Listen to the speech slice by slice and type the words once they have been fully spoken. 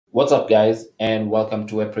What's up, guys, and welcome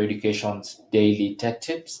to Web Education's Daily Tech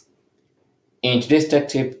Tips. In today's tech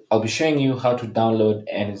tip, I'll be showing you how to download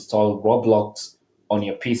and install Roblox on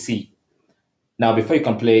your PC. Now, before you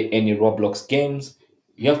can play any Roblox games,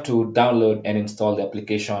 you have to download and install the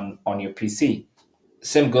application on your PC.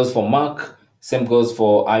 Same goes for Mac, same goes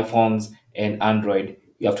for iPhones and Android.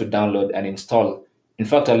 You have to download and install. In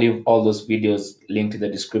fact, I'll leave all those videos linked in the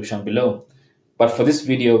description below. But for this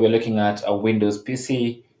video, we're looking at a Windows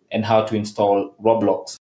PC and how to install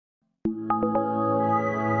Roblox.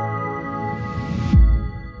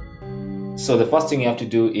 So the first thing you have to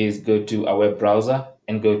do is go to a web browser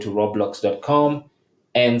and go to roblxx.com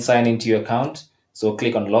and sign into your account. So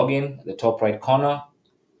click on login at the top right corner.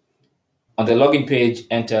 On the login page,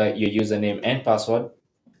 enter your username and password,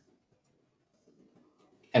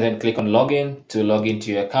 and then click on login to log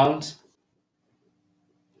into your account.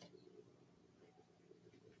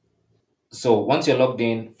 So once you're logged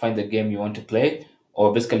in, find the game you want to play,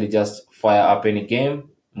 or basically just fire up any game.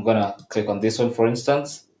 I'm gonna click on this one, for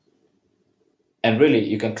instance. And really,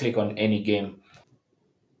 you can click on any game.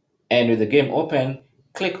 And with the game open,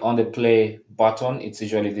 click on the play button. It's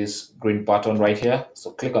usually this green button right here.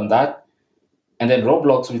 So click on that. And then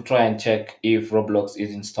Roblox will try and check if Roblox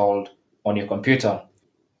is installed on your computer.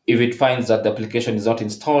 If it finds that the application is not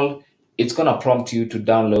installed, it's going to prompt you to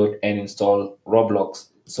download and install Roblox.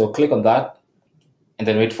 So click on that and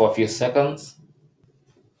then wait for a few seconds.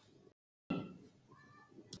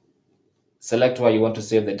 Select where you want to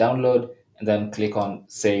save the download and then click on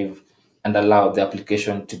save and allow the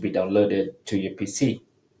application to be downloaded to your PC.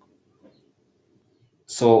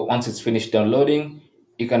 So once it's finished downloading,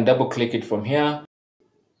 you can double click it from here,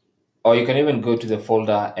 or you can even go to the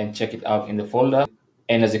folder and check it out in the folder.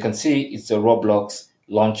 And as you can see, it's the Roblox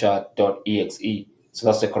launcher.exe. So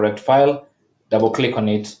that's the correct file. Double click on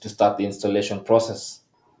it to start the installation process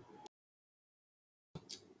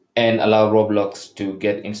and allow Roblox to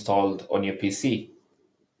get installed on your PC.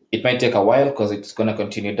 It might take a while because it's going to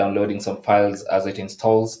continue downloading some files as it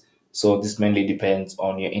installs. So this mainly depends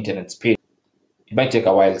on your internet speed. It might take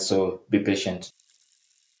a while, so be patient.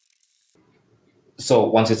 So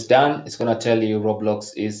once it's done, it's going to tell you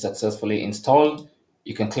Roblox is successfully installed.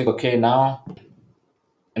 You can click OK now.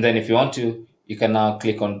 And then if you want to, you can now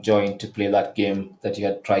click on join to play that game that you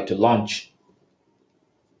had tried to launch.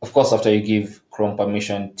 Of course, after you give Chrome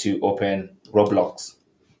permission to open Roblox.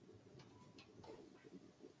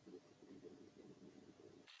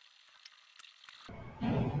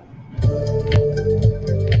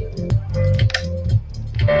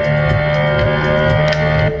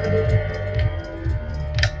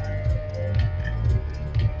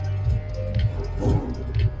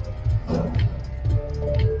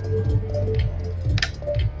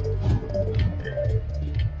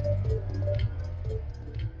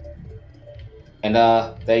 And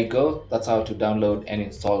there you go. That's how to download and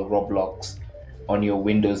install Roblox on your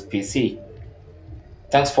Windows PC.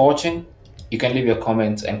 Thanks for watching. You can leave your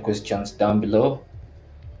comments and questions down below.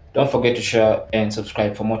 Don't forget to share and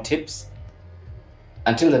subscribe for more tips.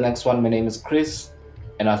 Until the next one, my name is Chris,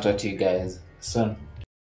 and I'll talk to you guys soon.